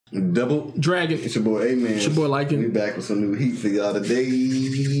Double Dragon. It's your boy AMENZ. It's your boy Lycan. We back with some new heat for y'all today.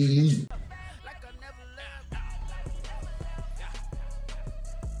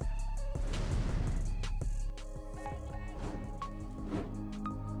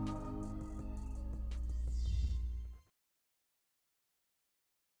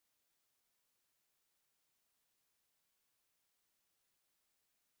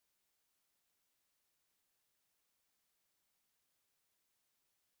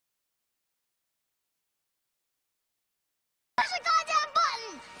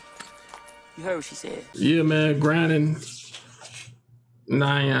 You heard what she said. Yeah, man, grinding.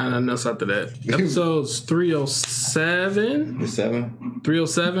 Nothing else after that. Episode's 307. It's 7.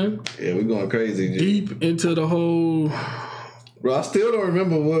 307. Yeah, we're going crazy, G. Deep into the whole. Bro, I still don't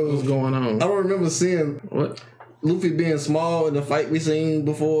remember what was going on. I don't remember seeing what Luffy being small in the fight we seen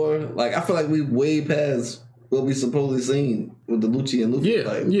before. Like, I feel like we way past what we supposedly seen with the Lucci and Luffy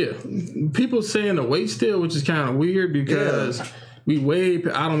fight. Yeah. People saying the weight still, which is kind of weird because we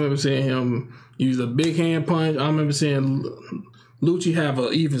I don't remember seeing him use a big hand punch. I remember seeing Lucci have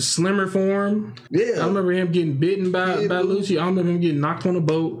an even slimmer form. Yeah. I remember him getting bitten by Lucci. I remember him getting knocked on the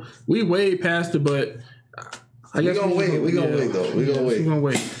boat. We way past it, but I guess we're gonna wait. We're gonna wait though. We're gonna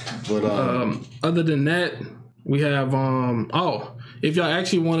wait. But other than that, we have if y'all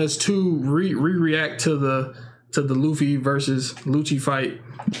actually want us to react to the Luffy versus Lucci fight,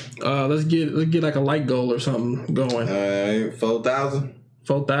 let's get like a light goal or something going. 4,000.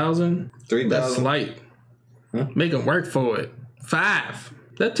 4,000. 3,000. That's light. Huh? Make them work for it. 5.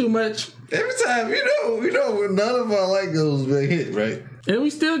 That too much? Every time, we know when none of our light goals been hit, right? And we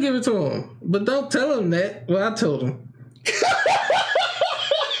still give it to him. But don't tell him that. Well, I told him.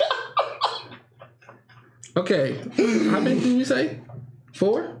 Okay. How many did we say?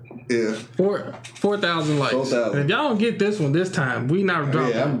 4? Yeah. 4,000 likes. 4,000. If y'all don't get this one this time, we not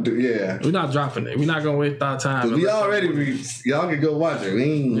dropping it. We're not dropping it. We're not going to waste our time. We already y'all can go watch it. We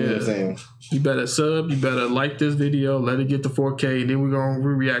ain't, you know what I'm saying? You better sub. You better like this video. Let it get to 4K. And then we're going to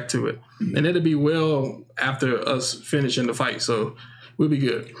react to it. And it'll be well after us finishing the fight. So we'll be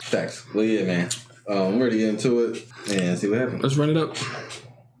good. Thanks. Well, yeah, man. I'm ready to get into it and see what happens. Let's run it up.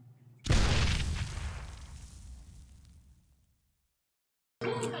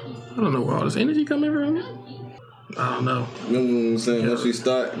 I don't know where all this energy coming from. I don't know. You know what I'm saying? Once we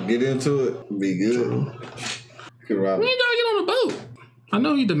start, get into it, be good. We ain't gotta get on the boat. I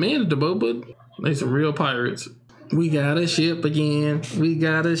know he demanded the boat, but they some real pirates. We got a ship again. We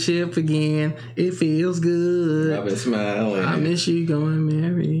got a ship again. It feels good. I've been smiling. I miss you going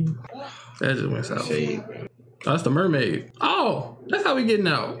Mary. That just went south. Shade. That's the mermaid. Oh, that's how we getting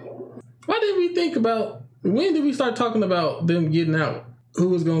out. Why did we think about, when did we start talking about them getting out? Who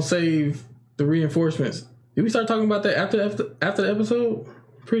was gonna save the reinforcements? Did we start talking about that after the episode?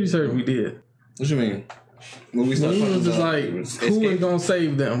 Pretty certain we did. What you mean? When we started was just like, who was gonna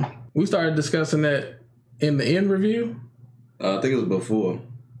save them? We started discussing that in the end review. I think it was before.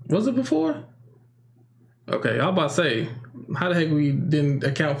 Was it before? Okay, I was about to say, how the heck we didn't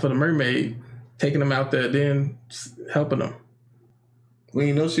account for the mermaid taking them out there, then helping them? We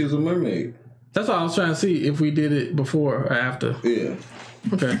didn't know she was a mermaid. That's why I was trying to see if we did it before or after. Yeah.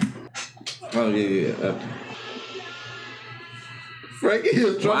 Okay. Oh, yeah. After. Frankie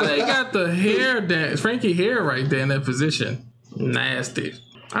is why they got the hair down? Frankie hair right there in that position. Nasty.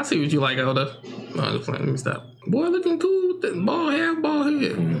 I see what you like, Oda. No, just playing. Let me stop. Boy, looking cool with that bald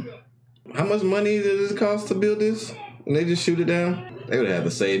head. How much money did it cost to build this? And they just shoot it down? They would have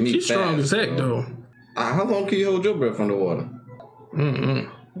to save me. She's strong as heck, though. How long can you hold your breath underwater?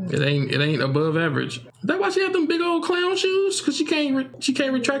 It ain't above average. Is that why she had them big old clown shoes? Because she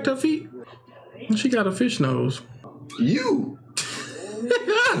can't retract her feet. She got a fish nose. You.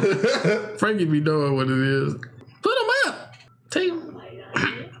 Frankie be knowing what it is. Put him up. Take him.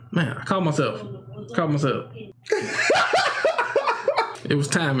 Man, I caught myself. It was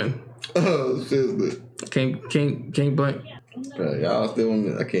timing. Oh, shit. Can't blink. Y'all still want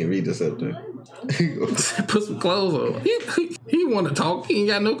me? I can't read this up there. Put some clothes on. He want to talk. He ain't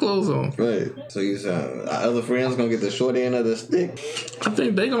got no clothes on. Right. So you said our other friends gonna get the short end of the stick? I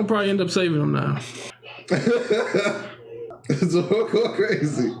think they gonna probably end up saving them now. So we're going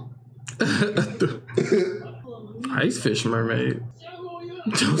crazy. Ice fish mermaid.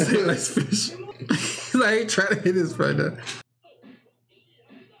 Don't say ice fish. I ain't trying to hit his right now.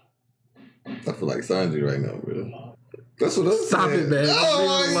 I feel like Sanji right now, bro. That's what I'm saying. Stop it, man.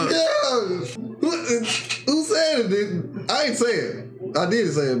 Oh my gosh. Who said it? I ain't say it. I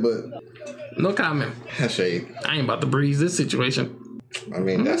did say it, but no comment. Shade. I ain't about to breeze this situation. I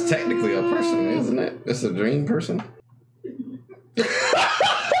mean, that's technically a person, isn't it? It's a dream person.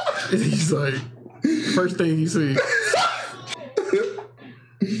 He's like, first thing he sees.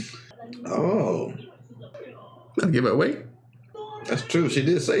 Oh. I'll give it away. That's true. She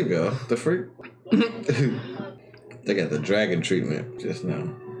did save y'all. The freak. They got the dragon treatment just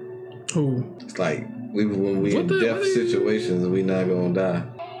now. Who? It's like when we in death situations, we not gonna die.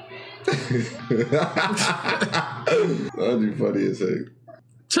 That'd be funny as heck.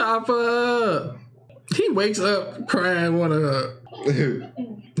 Chopper. He wakes up crying, wanna. He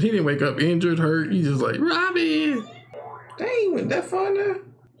didn't wake up injured, hurt. He just like, Robin. Dang, went that far now.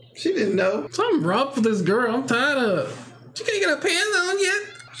 She didn't know. Something rough with this girl. I'm tired of. She can't get her pants on yet.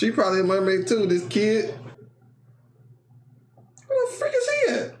 She probably a mermaid too. This kid. Where the freak is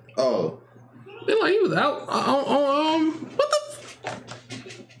he at? Oh. It like he was out on what the?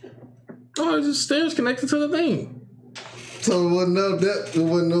 Oh, it's just stairs connected to the thing. So it wasn't no depth. There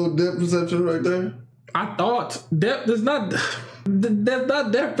wasn't no depth perception right there. I thought depth is not. That's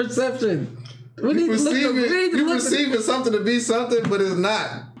not depth perception. You perceiving something to be something, but it's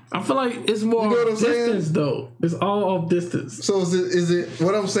not. I feel like it's more distance though. It's all off distance. So is it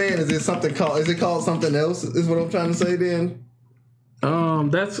what I'm saying? Is it something called? Is it called something else? Is what I'm trying to say then?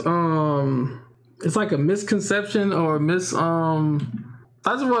 That's it's like a misconception or I just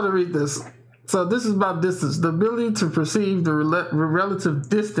want to read this. So this is about distance. The ability to perceive the relative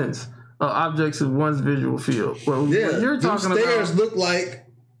distance of objects in one's visual field. Well, yeah, what you're talking about. Stairs look like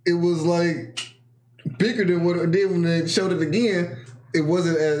it was like bigger than what it did when they showed it again. It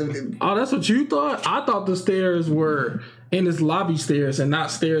wasn't as... Oh, that's what you thought? I thought the stairs were in his lobby stairs and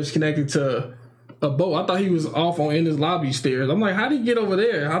not stairs connected to a boat. I thought he was off on in his lobby stairs. I'm like, how did he get over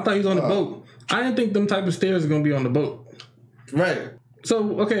there? I thought he was on the boat. I didn't think them type of stairs are going to be on the boat. Right.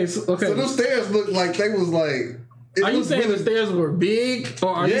 So, okay. So those stairs looked like they was like... Are you saying the stairs were big? Or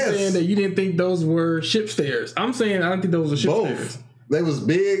are you saying that you didn't think those were ship stairs? I'm saying I don't think those were ship stairs. They was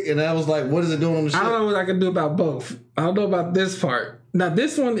big, and I was like, what is it doing on the ship? I don't know what I can do about both. I don't know about this part. Now,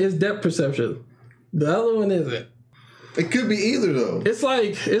 this one is depth perception. The other one isn't. It could be either, though. It's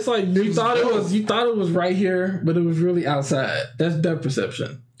like you thought it was right here, but it was really outside. That's depth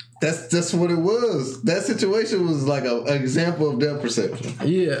perception. That's what it was. That situation was like an example of depth perception.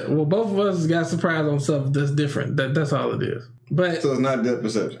 Yeah. Well, both of us got surprised on stuff that's different. That's all it is. But so it's not depth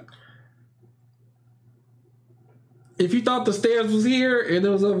perception. If you thought the stairs was here and it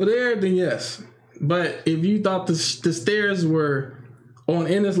was over there, then yes. But if you thought the stairs were on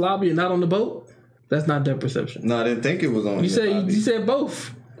in this lobby and not on the boat, that's not depth perception. No, I didn't think it was on. You said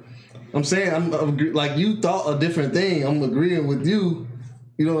both. I'm saying I'm like you thought a different thing. I'm agreeing with you.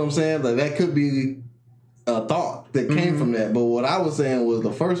 You know what I'm saying? Like that could be a thought that came from that. But what I was saying was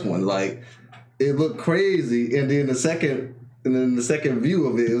the first one. Like it looked crazy, and then the second view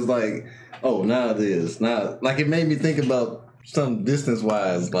of it was like, oh, now it is. Now, like it made me think about some distance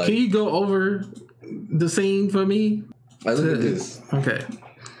wise. Like, can you go over the scene for me? Like, look at this. Okay,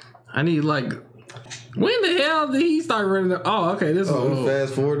 I need like. When the hell did he start running? Oh, okay. This is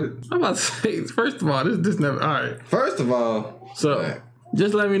fast forwarded. I'm about to say. First of all, this never. All right. First of all,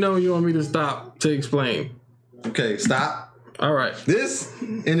 just let me know when you want me to stop to explain. Okay, stop. All right. This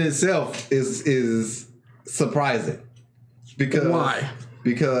in itself is surprising because why?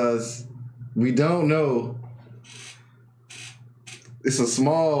 Because we don't know. It's a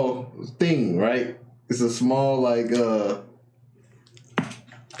small thing, right? It's a small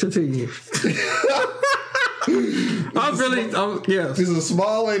Continue. Yes. It's a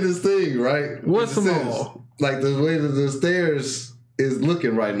small latest thing, right? What's small? Like the way that the stairs is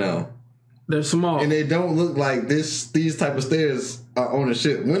looking right now. They're small. And they don't look like these type of stairs are on a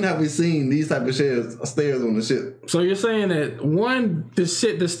ship. When have we seen these type of stairs on the ship? So you're saying that one, the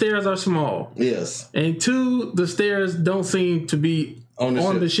stairs are small. Yes. And two, the stairs don't seem to be on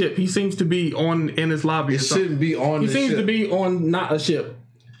the ship. He seems to be in his lobby. It shouldn't be on the ship. He seems to be on not a ship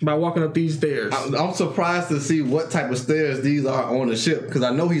by walking up these stairs. I'm surprised to see what type of stairs these are on the ship, because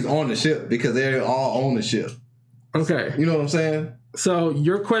I know he's on the ship because they're all on the ship. Okay. You know what I'm saying? So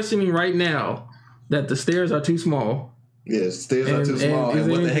you're questioning right now that the stairs are too small. Yes, stairs are too small.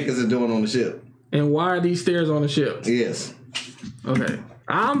 And what the heck is it doing on the ship? And why are these stairs on the ship? Yes. Okay.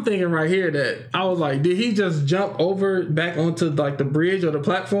 I'm thinking right here that I was like, did he just jump over back onto like the bridge or the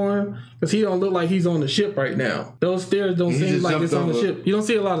platform? Because he don't look like he's on the ship right now. Those stairs don't seem like it's on the ship. You don't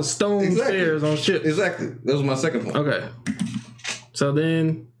see a lot of stone stairs on ships. Exactly. That was my second point. Okay. So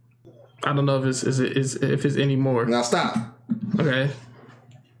then, I don't know if it's any more. Now stop. Okay.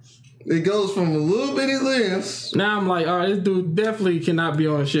 It goes from a little bitty lens. Now I'm like, all right, this dude definitely cannot be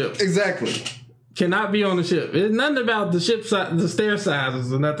on a ship. Exactly. Cannot be on the ship. It's nothing about the ship size, the stair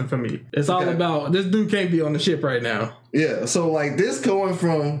sizes or nothing for me. It's all about this dude can't be on the ship right now. Yeah, so like this going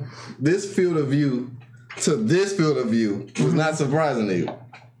from this field of view to this field of view was not surprising to you.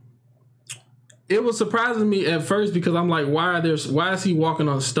 It was surprising me at first because I'm like, why is he walking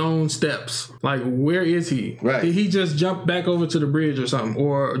on stone steps? Like, where is he? Right. Did he just jump back over to the bridge or something,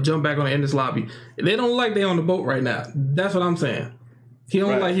 or jump back on the Ennis lobby? They don't look like they on the boat right now. That's what I'm saying. He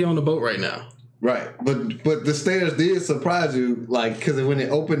don't look like he on the boat right now. Right, but the stairs did surprise you, like, because when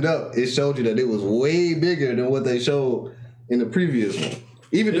it opened up, it showed you that it was way bigger than what they showed in the previous one.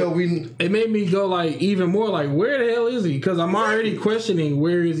 Even though it made me go like even more like, where the hell is he? Because I'm already questioning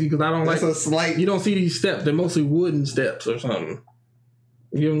where is he, because I don't you don't see these steps. They're mostly wooden steps or something.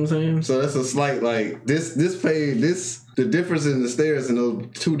 You know what I'm saying? So that's a slight like the difference in the stairs in those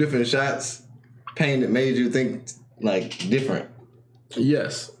two different shots that made you think like different.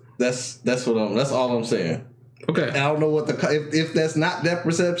 Yes. That's all I'm saying. Okay. I don't know what if that's not depth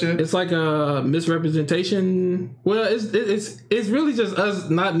perception. It's like a misrepresentation. Well, it's really just us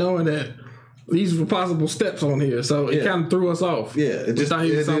not knowing that these were possible steps on here, so it kind of threw us off. Yeah, it just thought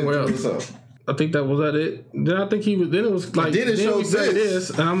he was somewhere else. I think that was it. Then I think he was. Then it was like then it showed this,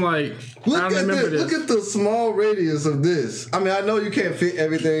 and I'm like, I remember this. Look at the small radius of this. I mean, I know you can't fit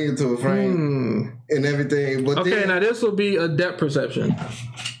everything into a frame and everything, but okay, now this will be a depth perception.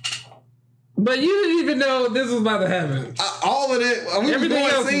 But you didn't even know this was about to happen. All of that, we everything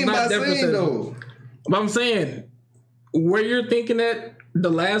going else scene is not by depth scene, perception. though. But I'm saying, where you're thinking that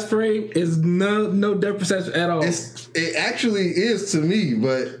the last frame is no depth perception at all. It actually is to me,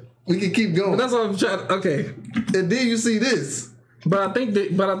 but we can keep going. But that's what I'm trying. Okay, and then you see this. But I think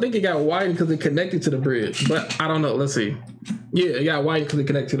it got widened because it connected to the bridge. But I don't know. Let's see. Yeah, it got widened because it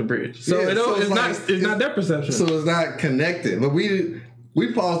connected to the bridge. So, it's not depth perception. So it's not connected. But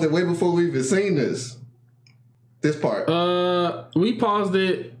we paused it way before we even seen this part. We paused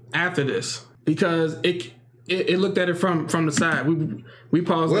it after this because it looked at it from the side. We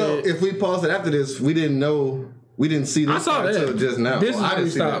paused it. Well, if we paused it after this, we didn't know. We didn't see this until just now. This is how we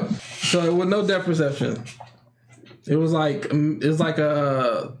stopped. So it was no depth perception. It was like a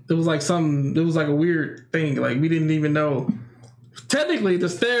weird thing. Like we didn't even know. Technically, the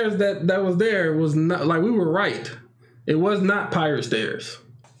stairs that was there was not like we were right. It was not pirate stairs.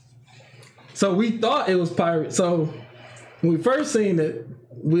 So we thought it was pirate. So when we first seen it,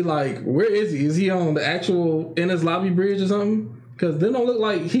 we like, where is he? Is he on the actual Ennis lobby bridge or something? Because they don't look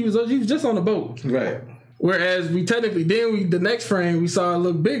like he was just on the boat. Right. Whereas the next frame we saw it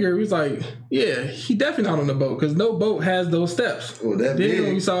look bigger. We was like, yeah, he definitely not on the boat because no boat has those steps. Oh, that then big.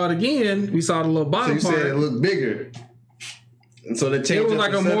 When we saw it again, we saw the little bottom part. So you said it looked bigger. And so they changed it. It was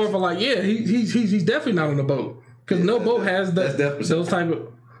like a more of a like, yeah, he's definitely not on the boat. Because no boat has those type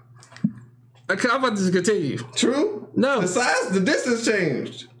of. I'm about to continue. True? No. The distance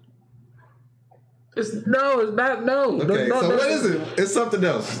changed. It's not. No. Okay, so what is it? It's something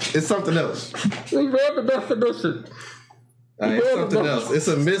else. We read the definition. It's something else. It's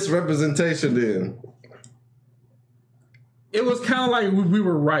a misrepresentation then. It was kind of like we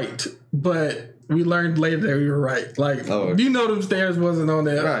were right, but we learned later that we were right. Like, you know them stairs wasn't on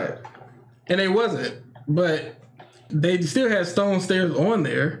there. Right. And they wasn't. But they still had stone stairs on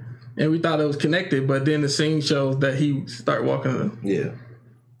there, and we thought it was connected, but then the scene shows that he started walking them. Yeah.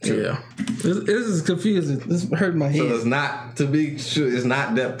 True. Yeah. This is confusing. This hurt my head. So it's not, to be sure, it's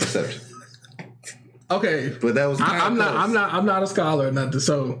not depth perception. Okay. But that was I'm not a scholar or nothing,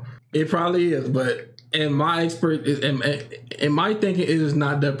 so it probably is, but in my in my thinking, it is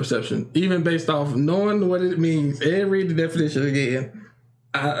not depth perception. Even based off knowing what it means and read the definition again.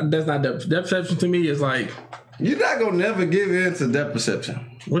 That's not depth perception to me. Is like, you're not gonna never give in to depth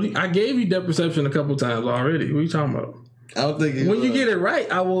perception. I gave you depth perception a couple times already. What are you talking about? I don't think when you get it right,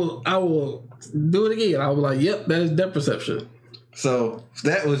 I will do it again. I will like, yep, that is depth perception. So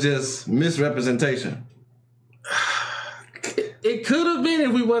that was just misrepresentation. It could have been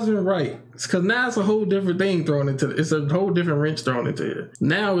if we wasn't right, because now it's a whole different thing thrown into it. It's a whole different wrench thrown into it.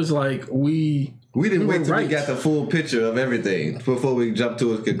 Now it's like we didn't wait till we got the full picture of everything before we jumped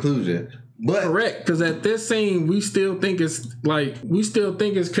to a conclusion. But correct, because at this scene we still think it's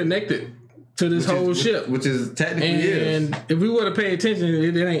connected to this whole ship, which is technically and if we would have paid attention,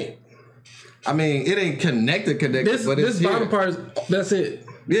 it ain't. I mean, it ain't connected, but it's this bottom part. That's it.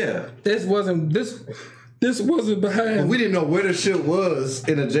 Yeah, this wasn't behind. But we didn't know where the ship was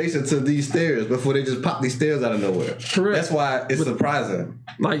in adjacent to these stairs before they just popped these stairs out of nowhere. Correct. That's why it's surprising.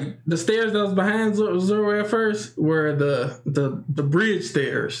 Like the stairs that was behind Zoro at first were the bridge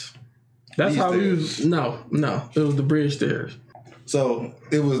stairs. That's how we was. No, it was the bridge stairs. So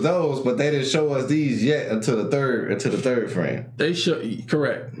it was those, but they didn't show us these yet until the third frame. They show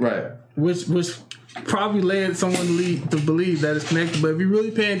correct, right? Which probably led someone to believe that it's connected. But if you're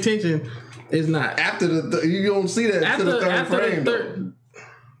really paying attention, it's not. After you don't see that after the third frame.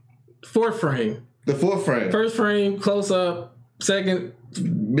 Fourth frame. The fourth frame. First frame, close up. Second,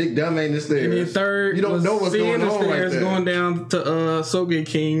 Big Dumb ain't the stairs. And then third, you don't know what's going on right there. Going down to Soge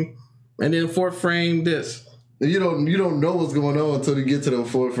King, and then fourth frame this. You don't know what's going on until you get to the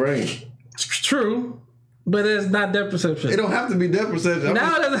fourth frame. True, but it's not depth perception. It don't have to be depth perception.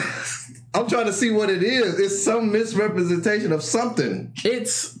 I'm trying to see what it is. It's some misrepresentation of something.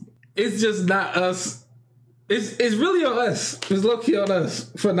 It's just not us. It's really on us. It's low-key on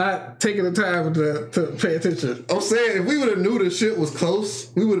us for not taking the time to pay attention. I'm saying if we would have knew the shit was close,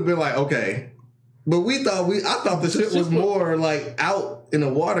 we would have been like, okay. But I thought the shit was more like out in the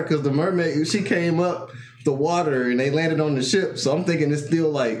water because the mermaid, she came up the water and they landed on the ship. So I'm thinking it's still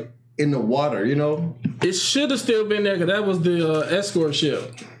like in the water, you know? It should have still been there because that was the escort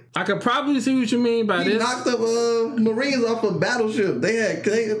ship. I could probably see what you mean by this. He knocked the Marines off a battleship.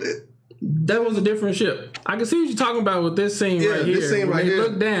 That was a different ship. I can see what you're talking about with this scene right here. This scene right here.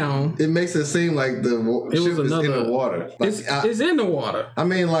 Look down. It makes it seem like the ship is in the water. Like, it's in the water. I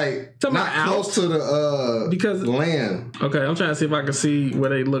mean, like not close to the because land. Okay, I'm trying to see if I can see where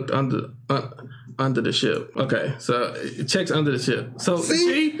they looked under the ship. Okay, so it checks under the ship. So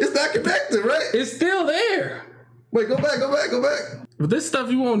see, it's not connected, right? It's still there. Wait, go back. But this stuff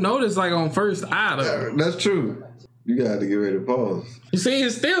you won't notice like on first eye though. That's true. You got to get ready to pause. You see,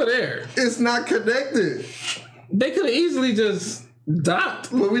 it's still there. It's not connected. They could have easily just docked.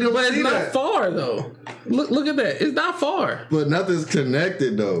 But we don't see that. But it's not far, though. Look at that. It's not far. But nothing's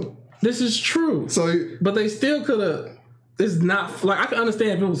connected, though. This is true. But they still could have... It's not... Like, I can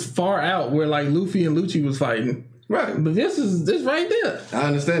understand if it was far out where, like, Luffy and Lucci was fighting. Right. But this right there. I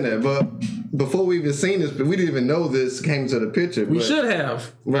understand that. But before we even seen this, we didn't even know this came to the picture. We should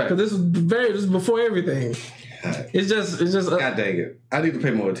have. Right. Because this is before everything. It's just. God dang it! I need to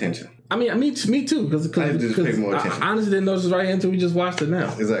pay more attention. I mean, me too. Because I need to pay more attention. I honestly didn't notice right here until we just watched it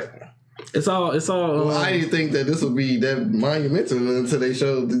now. Exactly. It's all. Well, I didn't think that this would be that monumental until they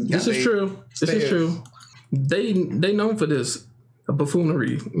showed. This is true. This is true. They known for this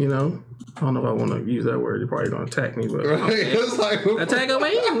buffoonery. You know. I don't know if I want to use that word. You're probably gonna attack me, but right. It's like attack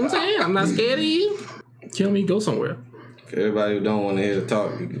away. You know what I'm saying, I'm not scared of you. Kill me. Go somewhere. For everybody who don't want to hear the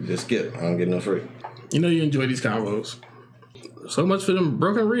talk, you can just skip. I don't get no free. You know you enjoy these combos. So much for them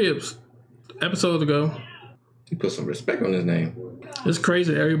broken ribs. Episodes ago. You put some respect on his name. It's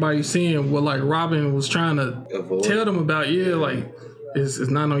crazy. Everybody's seeing what like Robin was trying to tell them about. Yeah, like it's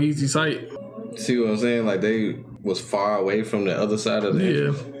not no easy sight. See what I'm saying? Like they was far away from the other side of the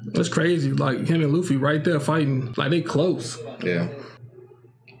entrance. That's crazy. Like him and Luffy right there fighting. Like they close. Yeah.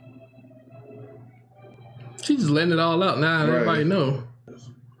 She's just letting it all out now. Right. Everybody know.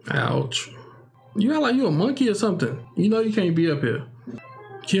 Ouch. You act like you a monkey or something. You know you can't be up here.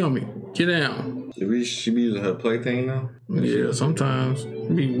 Kill me. Get down. She be using her plaything now? Yeah, sometimes.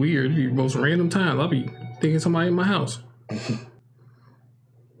 It be weird. It be most random times. I'll be thinking somebody in my house.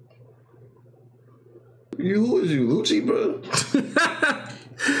 Who is you, Lucci, bro?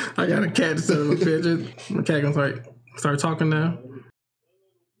 I got a cat instead of a pigeon. My cat gonna start talking now.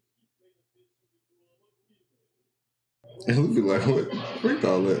 And Luffy like, what? Freak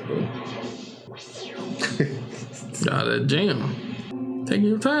all that, bro. Got that jam. Taking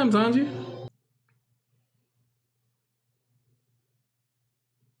your time, Sanji.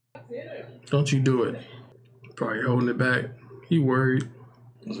 Don't you do it. Probably holding it back. You worried.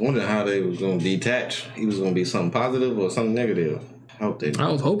 I was wondering how they was going to detach. He was going to be something positive or something negative. I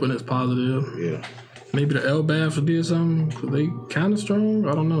was hoping it's positive. Yeah. Maybe the L-Baths did something because they kind of strong.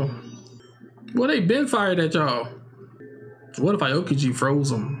 I don't know. Well, they been fired at y'all. What if Aokiji froze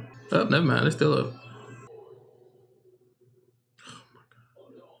them? Oh, never mind. They're still up.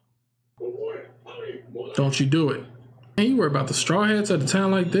 Don't you do it. And you worry about the Straw Hats at a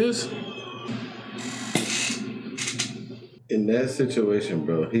time like this? In that situation,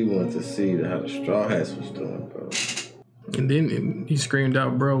 bro, he wanted to see how the Straw Hats was doing, bro. And then he screamed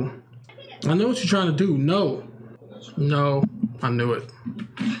out, bro, I know what you're trying to do. No. No. I knew it.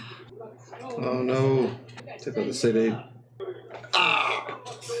 Oh, no. They're going to say they...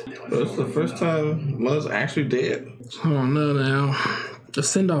 Bro, it's the first time Mother's actually dead. Oh, no, now. The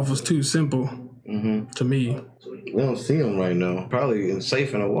send-off was too simple to me. We don't see him right now. Probably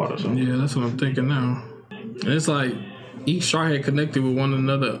safe in the water. So. Yeah, that's what I'm thinking now. And it's like each Straw Hat connected with one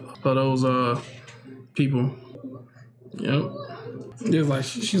another of those people. Yep. It's like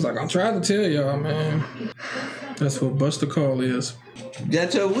she's like, I'm trying to tell y'all, man. That's what Buster Call is.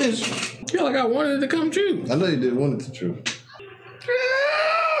 Got your wish. Feel like I wanted it to come true. I know you did want it to true.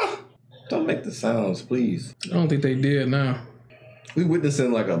 Don't Don't make the sounds, please. I don't think they did now. We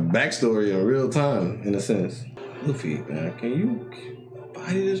witnessing like a backstory in real time, in a sense. Luffy, man, can you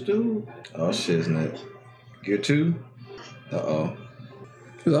body this dude? Oh shit, isn't it? Gear 2? Uh-oh.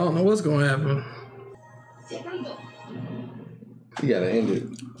 Cause I don't know what's gonna happen. You gotta end it.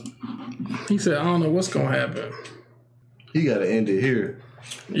 He said, I don't know what's gonna happen. You gotta end it here.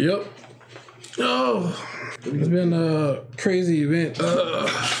 Yep. Oh, it's been a crazy event.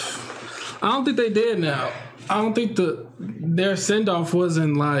 I don't think they did now. I don't think their send-off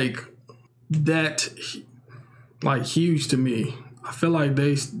wasn't like that like huge to me. I feel like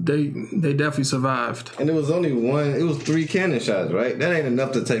they definitely survived. And it was only one, it was 3 cannon shots, right? That ain't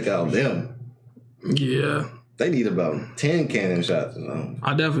enough to take out them. Yeah. They need about 10 cannon shots or something.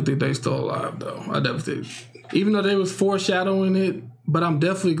 I definitely think they still alive though. I definitely think. Even though they was foreshadowing it, but I'm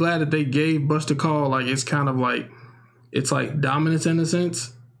definitely glad that they gave Buster Call like it's kind of like it's like dominance in a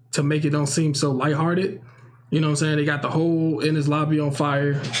sense to make it don't seem so lighthearted. You know what I'm saying? They got the whole in his lobby on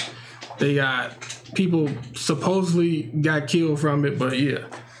fire. They got people supposedly got killed from it, but yeah.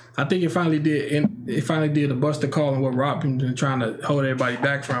 I think it finally did a Buster Call and what Rob been trying to hold everybody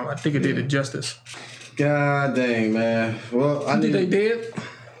back from. I think it did it justice. God dang, man. Well, I think they dead?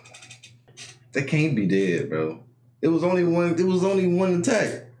 They can't be dead, bro. It was only one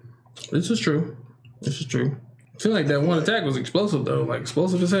attack. This is true. I feel like that one attack was explosive though, like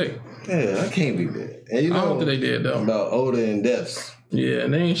explosive as heck. Yeah, I can't be dead. And you know, I don't think they did though. About Oda and deaths. Yeah,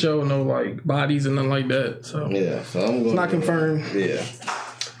 and they ain't showing no like bodies and nothing like that. So yeah, so I'm going. It's not confirmed. Yeah,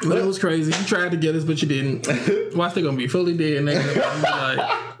 but it was crazy. You tried to get us, but you didn't. Watch, they gonna be fully dead, and they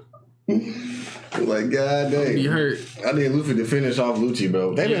gonna be like, God dang, be hurt. I need Luffy to finish off Lucci,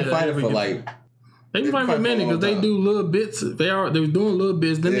 bro. They've been fighting for like. They been fighting for a minute because they do little bits. They was doing little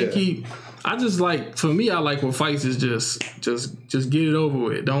bits. Then they keep. I just like, for me, I like when fights is just get it over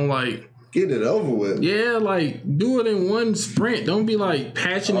with. Don't like. Get it over with. Yeah, like do it in one sprint. Don't be like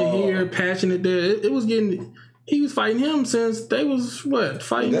patching it here, patching it there. It was getting. He was fighting him since they was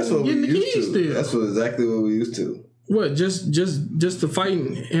fighting. That's what getting we the used keys to. still. That's exactly what we used to. What just the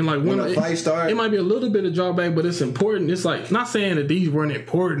fighting and like when the fight started, it might be a little bit of drawback, but it's important. It's like not saying that these weren't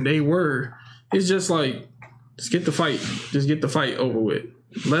important. They were. It's just like just get the fight. Just get the fight over with.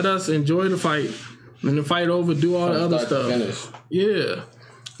 Let us enjoy the fight. When the fight over, do all the other stuff. Yeah.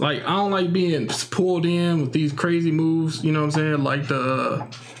 Like, I don't like being pulled in with these crazy moves, you know what I'm saying? Like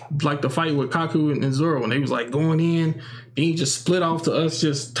the fight with Kaku and Zoro when they was like going in, and he just split off to us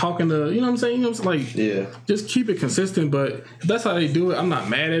just talking to, you know what I'm saying? You know what I'm saying? Like, just keep it consistent, but if that's how they do it, I'm not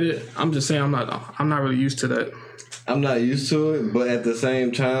mad at it. I'm just saying I'm not really used to that. I'm not used to it, but at the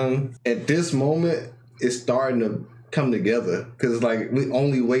same time, at this moment, it's starting to come together because it's like we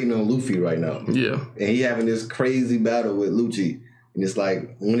only waiting on Luffy right now. Yeah. And he having this crazy battle with Lucci. And it's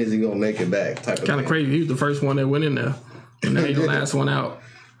like, when is he going to make it back? Type of kind of crazy. He was the first one that went in there. And then he the last one out.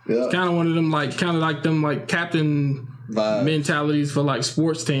 Yeah. It's kind of one of them, like, them, like, captain vibes. Mentalities for, like,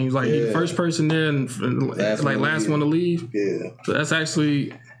 sports teams. Like, he's the first person there and last one to leave. Yeah. So that's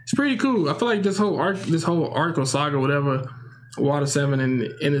actually, it's pretty cool. I feel like this whole arc or saga, whatever, Water 7 and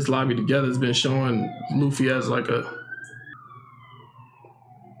in his lobby together has been showing Luffy as, like, a...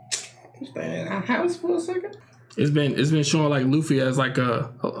 House for a second? It's been showing like Luffy as like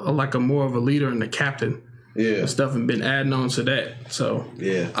a more of a leader and a captain, and stuff, and been adding on to that. So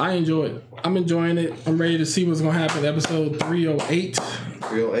I enjoy it. I'm enjoying it. I'm ready to see what's gonna happen. Episode 308.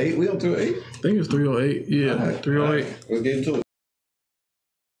 308. We on 308? I think it's 308. Yeah, right. 308. Right. Let's get into it.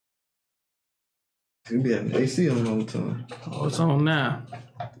 We be having AC on all the time. Oh, it's on now.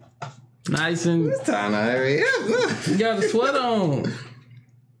 Nice and. It's time to hurry up. You got a sweater on.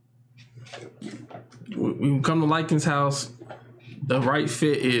 We come to Lycan's house. The right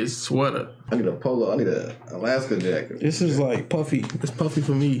fit is sweater. I need a polo. I need a Alaska jacket. This is like puffy. It's puffy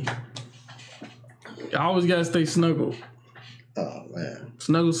for me. I always gotta stay snuggled. Oh man,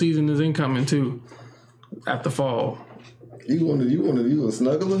 snuggle season is incoming too. After fall. You a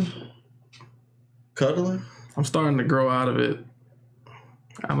snuggler? Cuddler? I'm starting to grow out of it.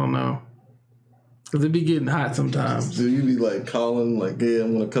 I don't know. Cause it be getting hot sometimes. So you be like calling like, yeah,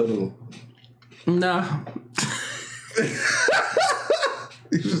 I'm gonna cuddle. Nah.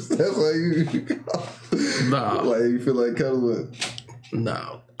 That's why you call. Nah. Like you feel like cuddling.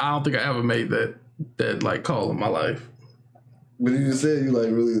 No. I don't think I ever made that like call in my life. But you just said you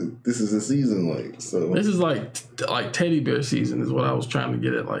like really this is the season like so. This is like teddy bear season is what I was trying to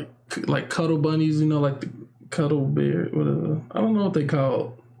get at, like cuddle bunnies, you know, like the cuddle bear, whatever. I don't know what they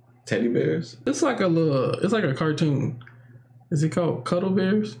call teddy bears. It's like a cartoon. Is it called Cuddle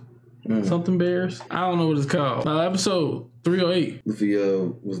Bears? Something Bears. I don't know what it's called. Episode 308. Luffy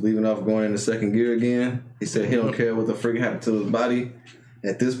was leaving off going into second gear again. He said he don't care what the frick happened to his body.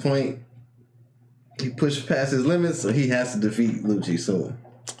 At this point, he pushed past his limits, so he has to defeat Lucci soon.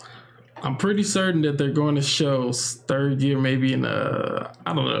 I'm pretty certain that they're going to show third gear maybe in I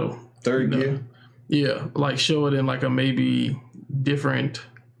don't know. Third gear? Yeah, like show it in like a maybe different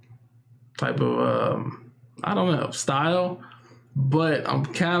type of, I don't know, style. But I'm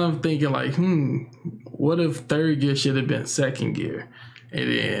kind of thinking like, what if third gear should have been second gear? And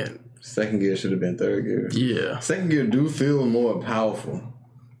then... Second gear should have been third gear. Yeah. Second gear do feel more powerful.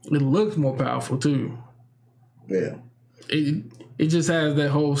 It looks more powerful too. Yeah. It just has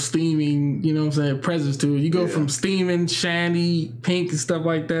that whole steaming, you know what I'm saying, presence to it. You go from steaming, shiny, pink and stuff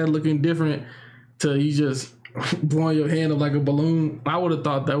like that, looking different, to you just blowing your hand up like a balloon. I would have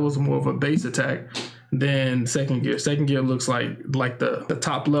thought that was more of a base attack than second gear. Second gear looks like the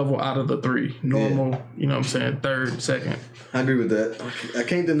top level out of the three. Normal, you know what I'm saying, third, second. I agree with that. I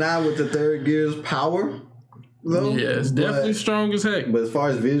can't deny with the third gear's power, though. Yeah, it's definitely strong as heck. But as far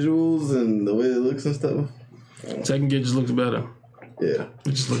as visuals and the way it looks and stuff, second gear just looks better. Yeah.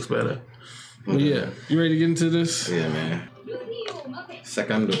 It just looks better. But yeah, you ready to get into this? Yeah, man.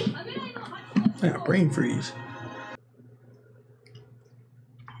 Second. I got brain freeze.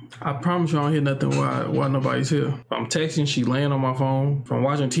 I promise you I don't hear nothing while nobody's here. If I'm texting, she laying on my phone. If I'm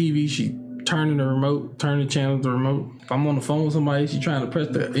watching TV, she turning the remote, turning the channel to the remote. If I'm on the phone with somebody, she trying to press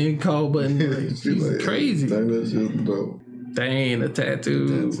the end call button. Like, she's like, crazy. Dang, a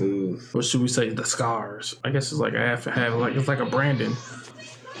tattoo. Tattoos. What should we say? The scars. I guess it's like I have to have it's like a branding.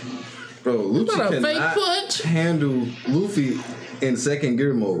 Bro, Luffy not a cannot fake punch. Handle Luffy in second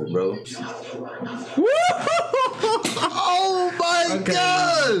gear mode, bro. Oh my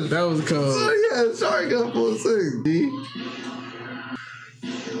gosh! That was cold. Sorry, got for a second.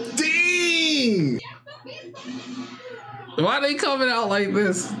 Dang! Why they coming out like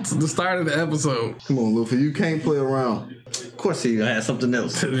this to the start of the episode? Come on, Luffy, you can't play around. Of course he had something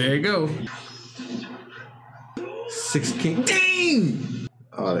else. There you go. 6 king. Dang!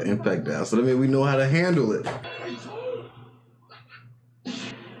 Oh, the impact down. So that means we know how to handle it.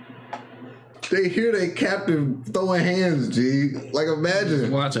 They hear their captain throwing hands, G. Like,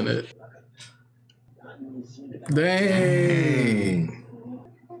 imagine. Watching it. Dang.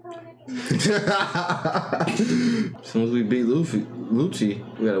 As soon as we beat Lucci,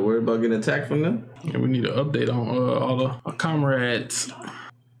 we gotta worry about getting attacked from them. Yeah, we need an update on all our comrades.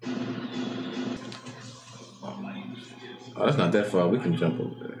 Oh, that's not that far. We can jump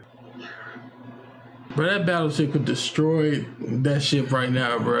over there. Bro, that battleship could destroy that ship right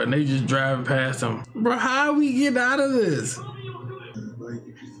now, bro. And they just driving past them. Bro, how are we getting out of this?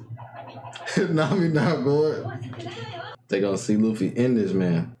 Nami not going. They gonna see Luffy in this,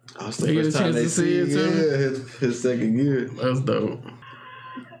 man. Oh, it's the first time they see it too? Yeah, his second gear. That's dope.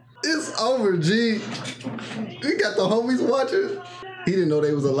 It's over, G. We got the homies watching. He didn't know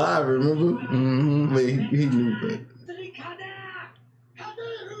they was alive, remember? Mm-hmm. But he knew that.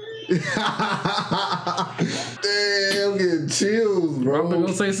 Damn, I'm getting chills, bro. Robert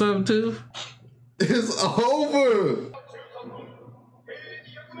gonna say something too? It's over.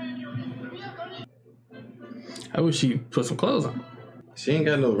 I wish she put some clothes on. She ain't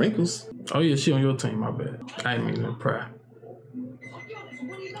got no wrinkles. Oh yeah, she on your team, my bad. I ain't mean to pry.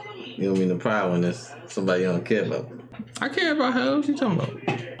 You don't mean to pry when it's somebody you don't care about. I care about her. What you talking about?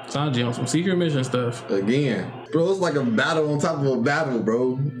 Sanji on some secret mission stuff. Again. Bro, it's like a battle on top of a battle,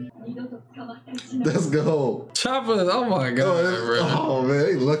 bro. Let's go. Chopper, oh my god. Oh man,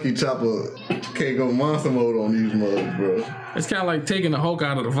 they lucky Chopper can't go monster mode on these mugs, bro. It's kind of like taking the Hulk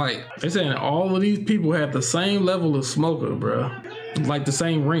out of the fight. They saying all of these people have the same level of smoker, bro. Like the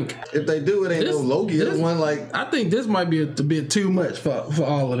same rank. If they do, it ain't no Loki. This one, like, I think this might be a bit too much for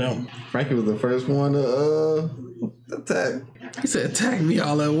all of them. Frankie was the first one to attack. He said, "Attack me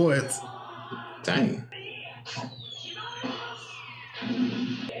all at once." Dang.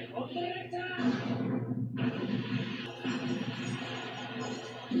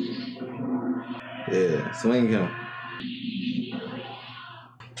 Yeah, swing him.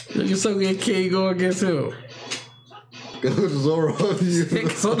 Look at Sogeking King go against him. Go to Zoro. Go to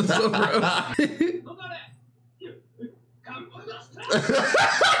Zoro.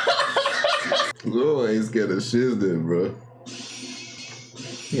 Zoro ain't scared of shiznit, bro.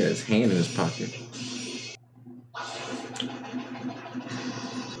 He got his hand in his pocket.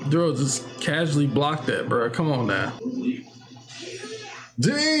 Zoro just casually blocked that, bro. Come on now.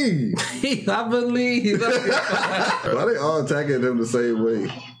 Dang! I believe. Why they all attacking them the same way?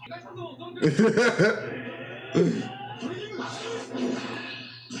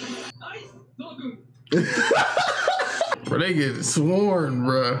 Bro, they get sworn,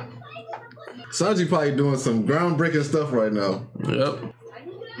 bro. Sanji probably doing some groundbreaking stuff right now. Yep.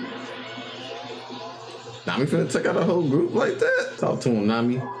 Nami finna take out a whole group like that? Talk to him,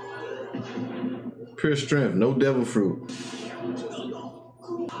 Nami. Pure strength, no devil fruit.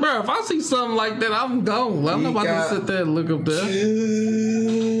 Bro, if I see something like that, I'm gone. I'm not about to sit there and look up there.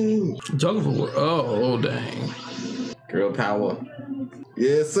 Jungle for oh, dang. Girl power.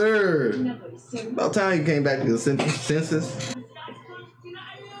 Yes, sir. About time you came back to the senses.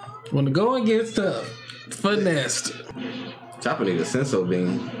 When the going gets tough, finessed. Chopper need a senso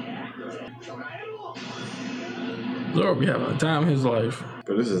bean. Zoro be having a time in his life.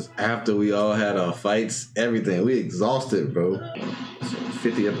 But this is after we all had our fights, everything. We exhausted, bro. It's a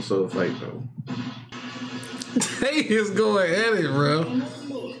 50 episode fight, bro. They is going at it, bro.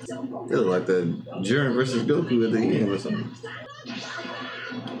 It was like the Jiren versus Goku at the end or something.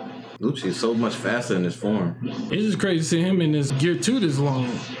 Lucci is so much faster in this form. It's just crazy to see him in this Gear 2 this long.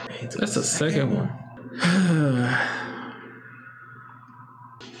 That's the second one.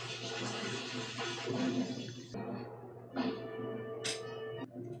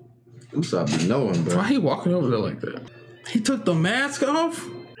 Usopp be knowing, bro. Why he walking over there like that? He took the mask off?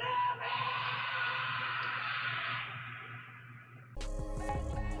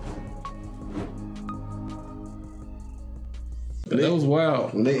 That was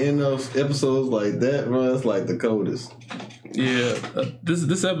wild. When they end those episodes like that, bro, it's like the coldest. Yeah,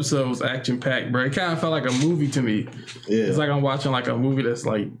 this episode was action packed, bro. It kind of felt like a movie to me. Yeah, it's like I'm watching like a movie that's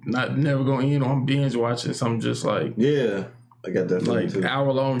like never going in, or I'm binge watching something just like I got that like too.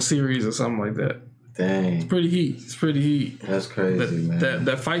 hour-long series or something like that. Dang, it's pretty heat. That's crazy, man.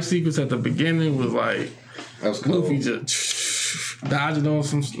 That fight sequence at the beginning was like that was cold. Luffy just dodging on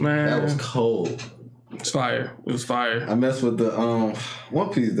some man. That was cold. It's fire. It was fire. I messed with the One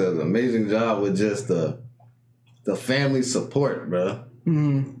Piece does an amazing job with just the family support, bro.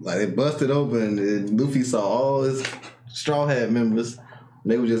 Mm-hmm. Like they busted open and Luffy saw all his Straw Hat members.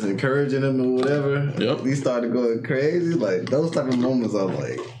 They were just encouraging him or whatever. Yep. He started going crazy. Like those type of moments are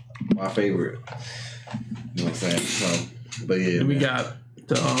like my favorite. You know what I'm saying? So, but yeah, we got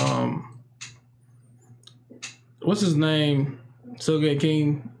the what's his name? Soge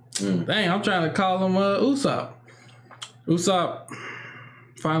King. Dang, I'm trying to call him Usopp. Usopp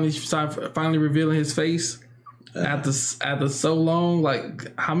finally revealing his face after so long.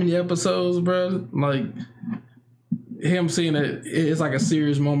 Like how many episodes, bro? Like him seeing it, it's like a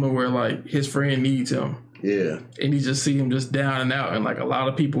serious moment where like his friend needs him. Yeah, and you just see him just down and out, and like a lot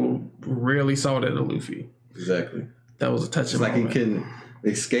of people rarely saw that in Luffy. Exactly. That was a touching moment. It's like he couldn't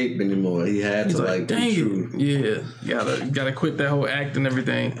escape anymore. He had to like dang it. Yeah, you gotta quit that whole act and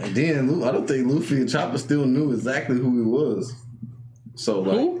everything. And then I don't think Luffy and Chopper still knew exactly who he was. So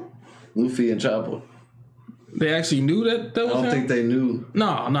like who? Luffy and Chopper. They actually knew that was I don't him? think they knew.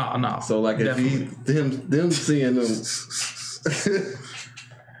 No. So like definitely. If them seeing them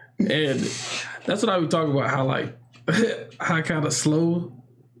and that's what I would talk about, how like how kind of slow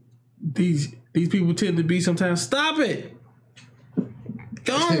these people tend to be sometimes. Stop it.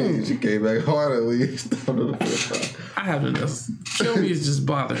 Go on. She came back harder when you started the first time. I have to just kill me is just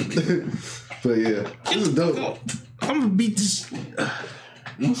bothering me. But yeah, this is dope. I'm gonna beat this.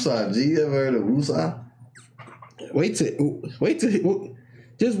 Woosah, G, you ever heard of Woosah?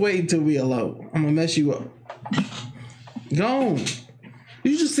 Just wait until we alone. I'm gonna mess you up. Go on.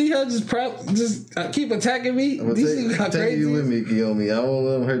 You just see her just keep attacking me. I'm gonna take you with me, Kiyomi. I won't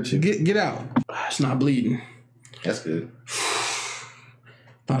let him hurt you. Get out. It's not bleeding. That's good.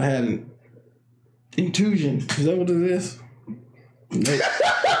 Thought I had an intuition. Is that what it is?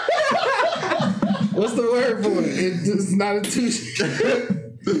 What's the word for it? It's not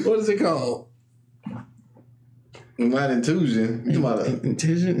intuition. What is it called? Not intuition.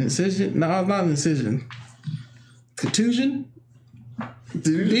 Incision? No, it's not an incision. Contusion?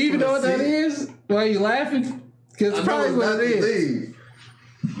 Do you even know what that is? Why are you laughing? Because it's probably what it is.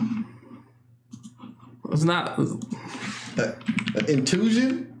 It's not.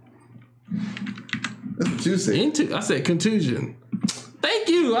 Intuition? That's what you said. I said contusion. Thank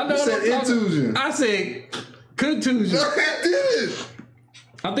you. I know. You said intuition. I said contusion. No, I didn't.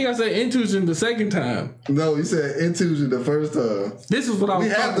 I think I said intuition the second time. No, you said intuition the first time. This is what I was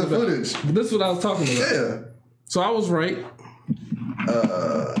talking about. We have the footage. This is what I was talking about. Yeah. So I was right.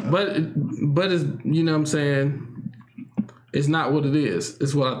 But it's, you know what I'm saying, it's not what it is.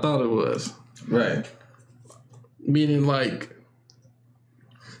 It's what I thought it was. Right. Meaning like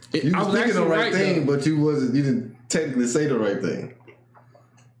you was thinking the right thing, but you didn't technically say the right thing.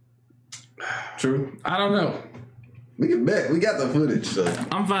 True. I don't know. We can bet. We got the footage, so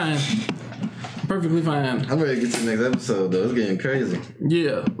I'm fine. perfectly fine. I'm ready to get to the next episode, though. It's getting crazy.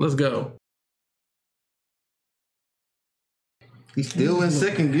 Yeah, let's go. He's still in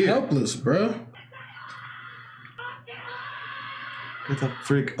second gear. Helpless, bro. Get the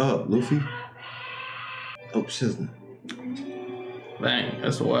freak up, Luffy. Oh, shiznit. Dang,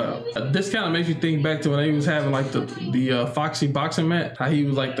 that's wild. This kind of makes you think back to when he was having like the Foxy boxing match. How he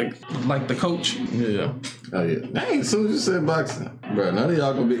was like the coach. Yeah. Oh yeah. Dang, as soon as you said boxing, bro, none of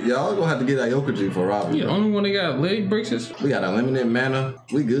y'all gonna have to get Ayokaji for Robin. Yeah, the only one that got leg braces. We got unlimited mana.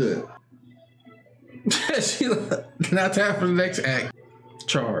 We good. Now time for the next act.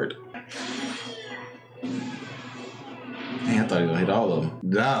 Charred. Dang, I thought he was gonna hit all of them.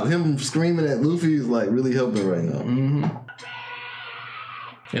 Nah, him screaming at Luffy is like really helping right now. Mm-hmm.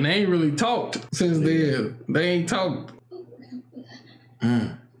 And they ain't really talked since then. They ain't talked.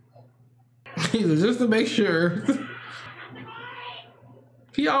 Just to make sure.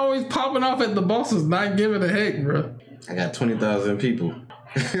 He always popping off at the bosses, not giving a heck, bro. I got 20,000 people.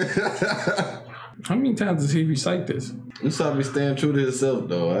 How many times does he recite this? Usopp staying true to himself,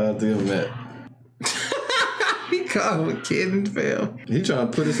 though. I have to give him that. He called him a kid and fail. He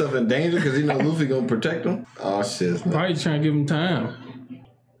trying to put himself in danger because he know Luffy gonna protect him. Oh shit! Probably trying to give him time.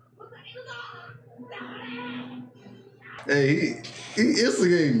 Hey, he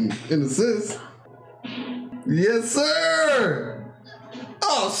instigating in a sense. Yes, sir.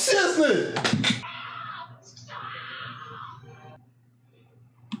 Oh, shiznit.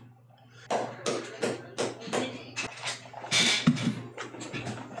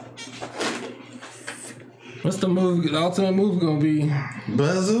 What's the move? The ultimate move gonna be?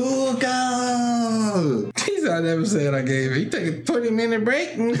 Bazooka. He said I never said I gave it. He take a 20-minute break.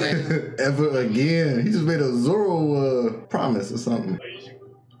 Ever again. He just made a Zoro promise or something.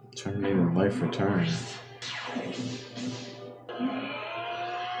 Terminating life return.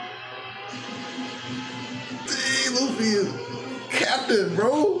 Dang, Luffy is captain,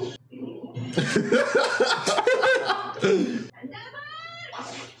 bro.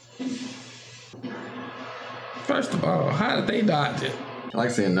 First of all, how did they dodge it? I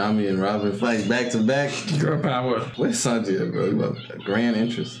like seeing Nami and Robin fight back to back. Girl power. Where's Sanji at, bro? He about a grand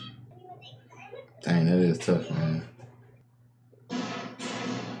interest. Dang, that is tough, man.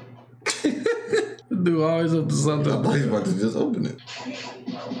 Dude always up to something. I thought he's about to just open it.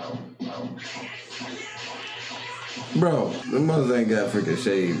 Bro, the mothers ain't got freaking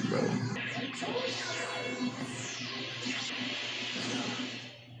shade, bro.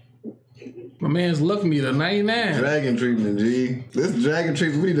 My man's looking me to 99. Dragon treatment, G. This dragon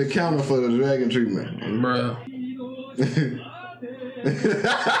treatment, we need a counter for the dragon treatment. Bruh.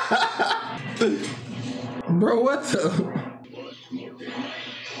 Bro, what the?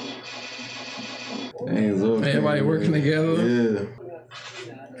 Dang, Zoro. Everybody working together? Yeah.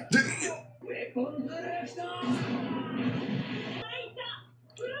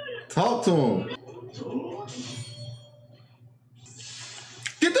 Talk to him.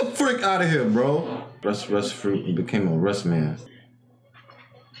 Get the frick out of here, bro. Rust fruit and became a rust man.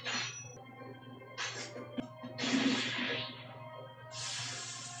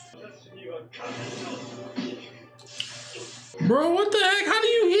 Bro, what the heck? How do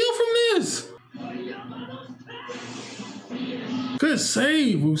you heal from this? Good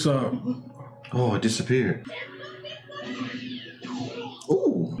save, Usopp. Oh, it disappeared.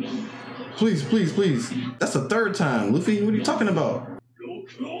 Ooh. Please, please, please. That's the third time. Luffy, what are you talking about?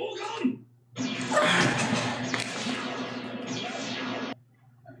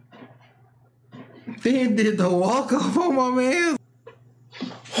 They did the walk off on my man.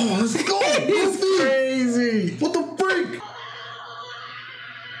 Oh, let's go. It's crazy. What the freak?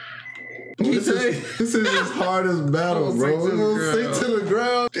 This is his hardest battle, bro. We're gonna sink to the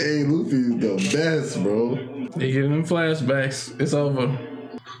ground. Hey, Luffy is the best, bro. They getting them flashbacks. It's over.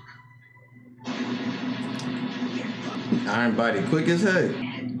 Iron body, quick as heck.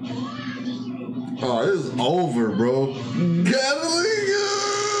 Oh, it's over, bro. Gatling.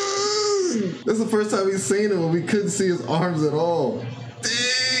 That's the first time we've seen him when we couldn't see his arms at all.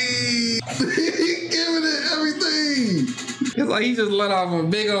 Dang. He giving it everything. It's like he just let off a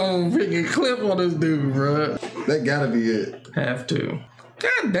big old freaking clip on this dude, bro. That gotta be it. Have to.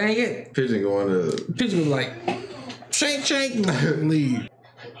 God dang it. Pigeon going to... Pigeon was like, shake, shake, and leave.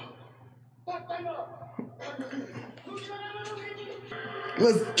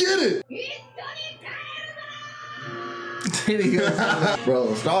 Let's get it.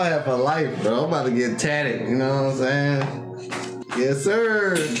 Bro, straw hat for life, bro. I'm about to get tatted, you know what I'm saying? Yes,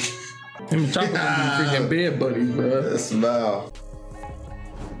 sir. Him and Chopper gonna be freaking bed buddies, bro. That smile.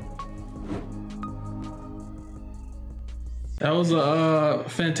 That was a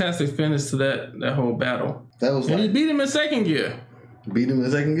fantastic finish to that whole battle. That was and he beat him in second gear. Beat him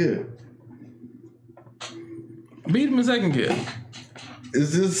in second gear. Beat him in second gear.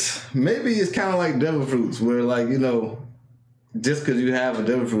 It's just, maybe it's kind of like devil fruits, where like, you know, just because you have a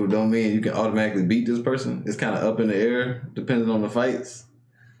devil fruit don't mean you can automatically beat this person. It's kind of up in the air depending on the fights.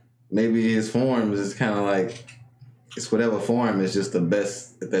 Maybe his form is kind of like, it's whatever form is just the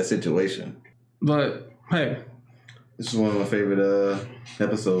best at that situation. But hey, this is one of my favorite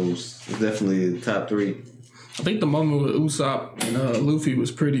episodes. It's definitely top 3. I think the moment with Usopp and Luffy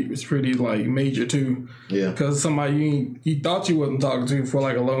was pretty like major too. Yeah, because somebody you thought you wasn't talking to for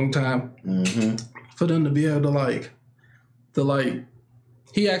like a long time. Mm-hmm. For them to be able to like,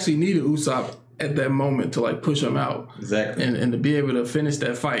 he actually needed Usopp at that moment to like push him out. Exactly, and to be able to finish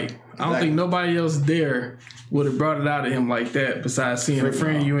that fight. I don't think nobody else there would have brought it out of him like that. Besides seeing a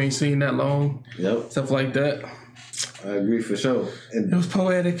friend you ain't seen that long. Yep, stuff like that. I agree for sure. And, it was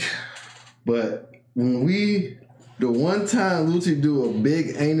poetic, but. When the one time Lucy do a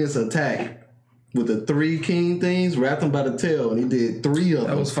big anus attack with the 3 king things, wrapped him by the tail, and he did 3 of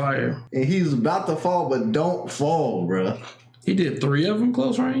them. That was fire. And he was about to fall, but don't fall, bruh. He did 3 of them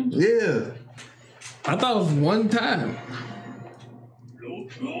close range? Yeah. I thought it was one time.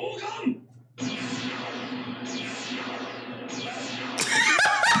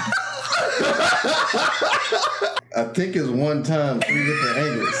 I think it's one time, 3 different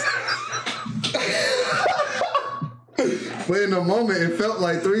angles. But in the moment, it felt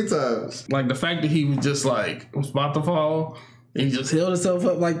like 3 times. Like the fact that he was just like, was about to fall, and he just held himself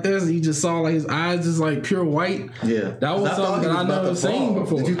up like this, and you just saw like his eyes just like pure white. Yeah. That was something that I never seen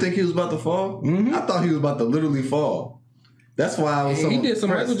before. Did you think he was about to fall? Mm-hmm. I thought he was about to literally fall. That's why I was so He did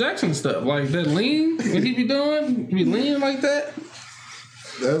some Michael Jackson stuff. Like that lean, when he be doing, he be leaning like that.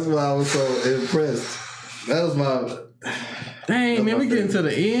 That's why I was so impressed. That was my... Dang, man, we getting to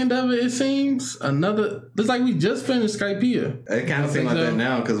the end of it, it seems. It's like we just finished Skypiea. It kind of seems like that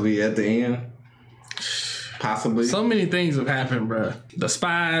now because we at the end. Possibly. So many things have happened, bro. The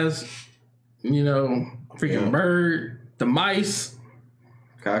spies, you know, freaking bird, the mice.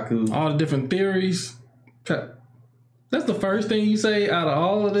 Kaku. All the different theories. That's the first thing you say out of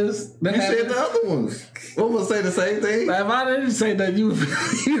all of this. You said the other ones. What was say the same thing? If I didn't say that, you was a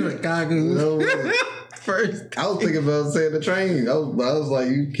Kaku. No. First. I was thinking about saying the train. I was like,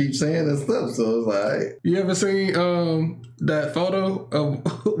 you keep saying that stuff, so I was like, all right. You ever seen that photo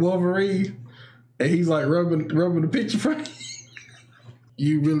of Wolverine and he's like rubbing the picture frame?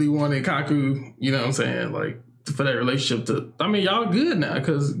 You really wanted Kaku, you know what I'm saying, like for that relationship to. I mean, y'all good now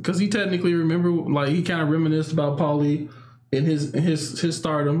because he technically he kind of reminisced about Paulie in his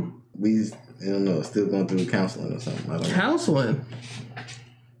stardom. I don't know, still going through counseling or something. I don't know. Counseling.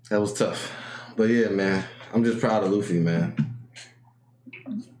 That was tough. But yeah, man, I'm just proud of Luffy, man.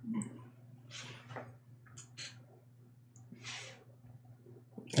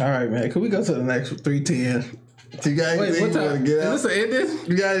 All right, man. Can we go to the next 310? You got anything you want to get out? Is this an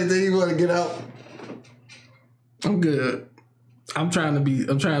ending? You got anything you want to get out? I'm good. I'm trying to be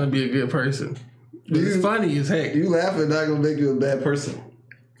a good person. It's funny as heck. You laughing not gonna make you a bad person.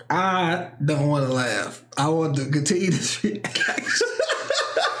 I don't want to laugh. I want to continue this reaction.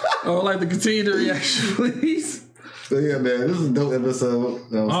 I would like to continue the reaction, please. So yeah, man, this is a dope episode.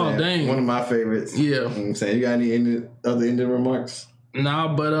 You know what I'm saying? Dang. One of my favorites. Yeah. You know what I'm saying? You got any other ending remarks?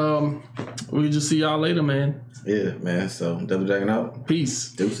 Nah, but we'll just see y'all later, man. Yeah, man. So Double Dragon out.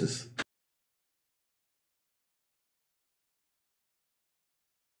 Peace. Deuces.